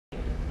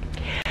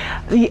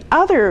The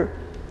other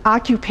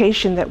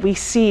occupation that we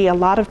see a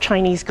lot of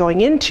Chinese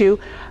going into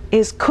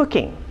is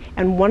cooking.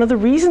 And one of the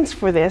reasons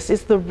for this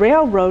is the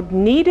railroad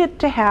needed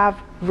to have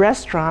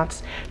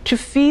restaurants to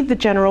feed the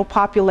general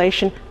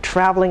population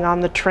traveling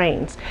on the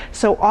trains.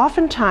 So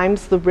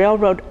oftentimes the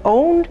railroad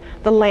owned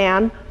the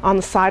land on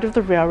the side of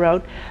the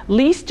railroad,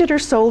 leased it or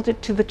sold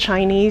it to the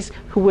Chinese,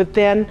 who would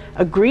then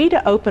agree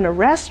to open a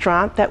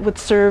restaurant that would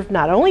serve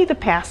not only the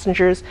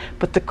passengers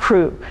but the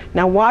crew.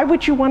 Now, why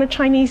would you want a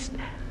Chinese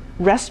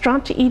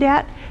restaurant to eat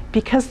at?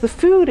 Because the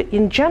food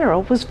in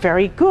general was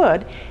very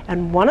good.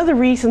 And one of the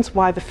reasons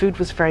why the food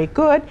was very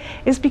good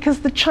is because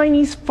the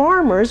Chinese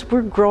farmers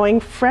were growing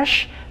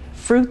fresh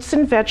fruits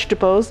and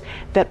vegetables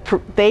that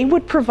they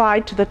would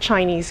provide to the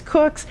Chinese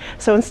cooks.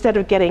 So instead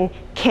of getting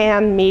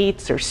canned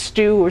meats or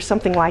stew or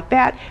something like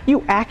that,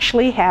 you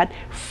actually had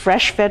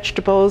fresh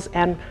vegetables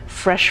and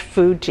fresh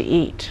food to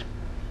eat.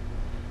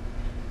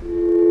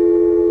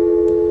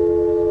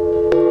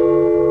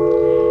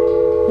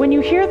 When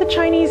you hear the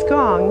Chinese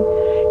gong,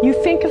 you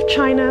think of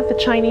China, the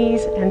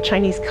Chinese, and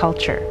Chinese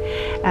culture.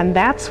 And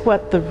that's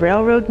what the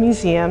Railroad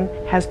Museum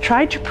has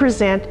tried to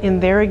present in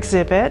their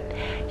exhibit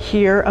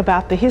here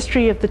about the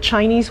history of the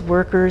Chinese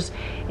workers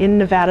in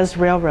Nevada's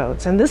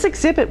railroads. And this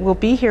exhibit will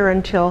be here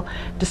until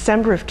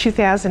December of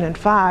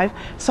 2005.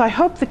 So I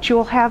hope that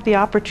you'll have the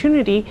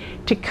opportunity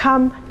to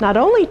come not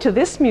only to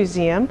this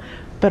museum,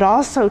 but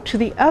also to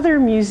the other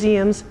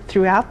museums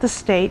throughout the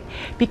state,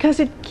 because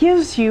it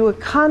gives you a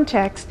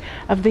context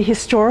of the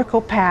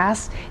historical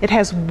past. It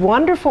has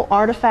wonderful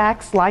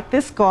artifacts like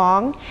this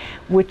gong,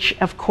 which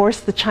of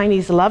course the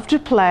Chinese love to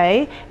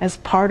play as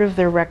part of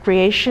their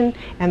recreation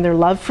and their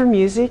love for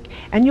music.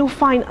 And you'll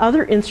find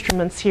other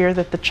instruments here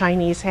that the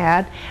Chinese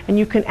had, and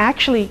you can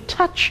actually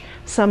touch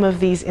some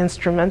of these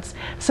instruments.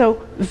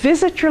 So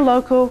visit your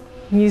local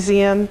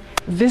museum,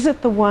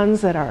 visit the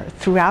ones that are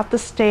throughout the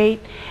state,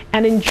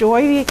 and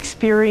enjoy the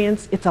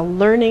experience. It's a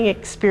learning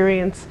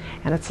experience,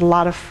 and it's a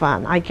lot of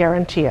fun, I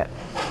guarantee it.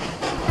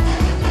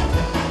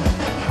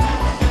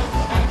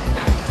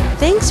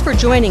 Thanks for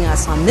joining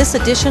us on this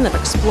edition of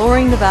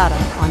Exploring Nevada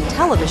on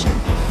television.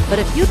 But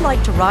if you'd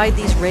like to ride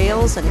these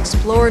rails and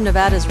explore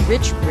Nevada's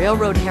rich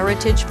railroad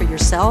heritage for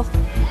yourself,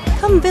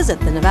 come visit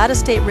the Nevada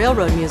State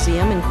Railroad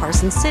Museum in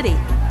Carson City.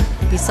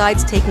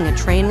 Besides taking a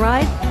train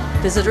ride,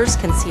 visitors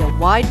can see a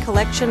wide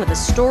collection of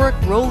historic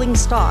rolling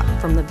stock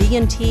from the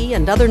V&T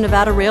and other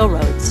Nevada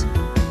railroads.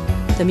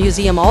 The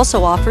museum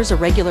also offers a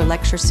regular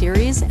lecture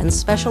series and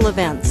special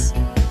events.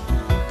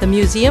 The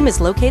museum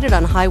is located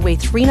on Highway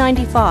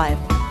 395,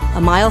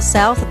 a mile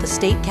south of the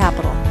state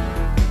capitol.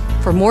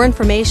 For more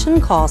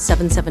information, call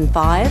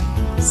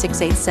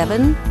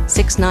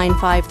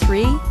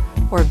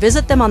 775-687-6953 or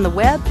visit them on the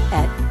web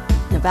at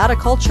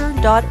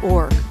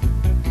nevadaculture.org.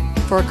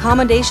 For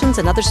accommodations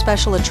and other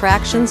special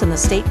attractions in the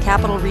state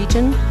capital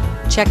region,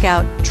 check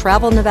out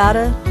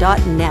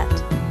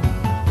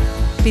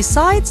travelnevada.net.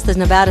 Besides the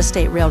Nevada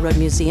State Railroad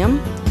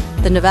Museum,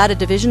 the Nevada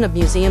Division of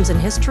Museums and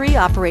History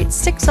operates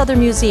 6 other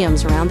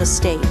museums around the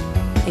state,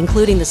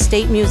 including the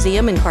State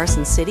Museum in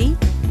Carson City,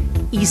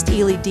 East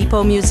Ely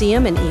Depot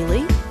Museum in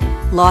Ely,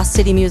 Lost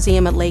City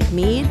Museum at Lake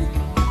Mead,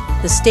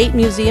 the State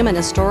Museum and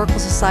Historical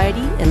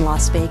Society in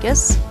Las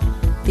Vegas,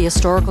 the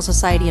Historical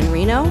Society in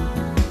Reno,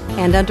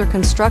 and under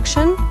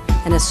construction,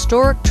 an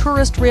historic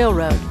tourist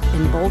railroad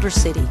in Boulder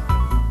City.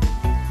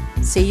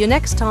 See you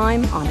next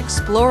time on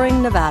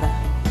Exploring Nevada.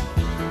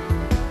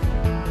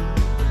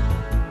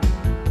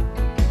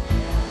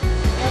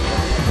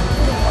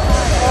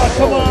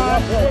 Come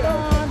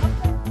on!